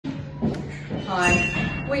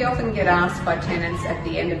Hi. We often get asked by tenants at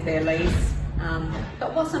the end of their lease,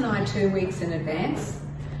 but wasn't I 2 weeks in advance?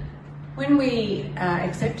 When we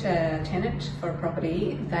accept a tenant for a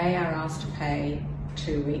property, they are asked to pay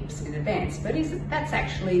 2 weeks in advance, but that's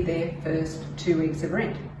actually their first 2 weeks of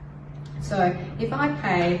rent. So if I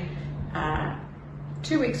pay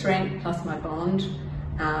 2 weeks rent plus my bond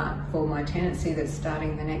for my tenancy that's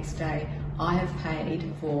starting the next day, I have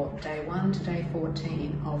paid for day 1 to day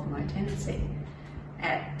 14 of my tenancy.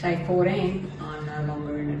 At day 14, I'm no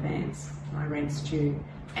longer in advance. My rent's due.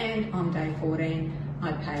 And on day 14,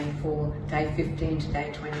 I pay for day 15 to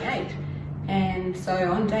day 28. And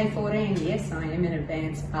so on day 14, yes, I am in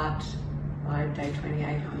advance, but by day 28,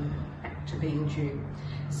 I'm back to being due.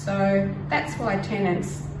 So that's why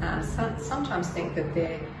tenants sometimes think that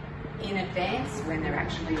they're in advance when they're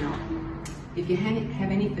actually not. If you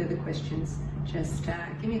have any further questions, just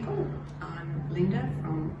give me a call. I'm Linda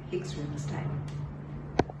from Hicks Real Estate.